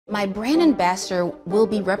My brand ambassador will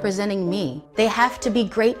be representing me. They have to be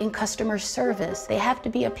great in customer service. They have to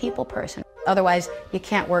be a people person. Otherwise, you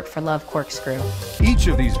can't work for Love Cork Screw. Each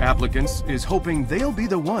of these applicants is hoping they'll be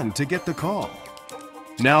the one to get the call.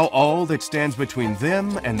 Now all that stands between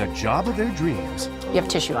them and the job of their dreams You have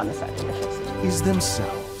tissue on the side of your face. is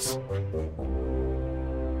themselves.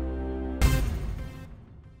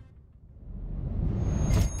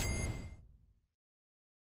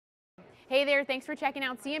 Hey there, thanks for checking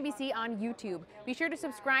out CNBC on YouTube. Be sure to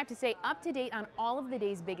subscribe to stay up to date on all of the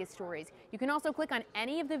day's biggest stories. You can also click on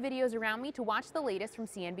any of the videos around me to watch the latest from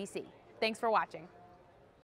CNBC. Thanks for watching.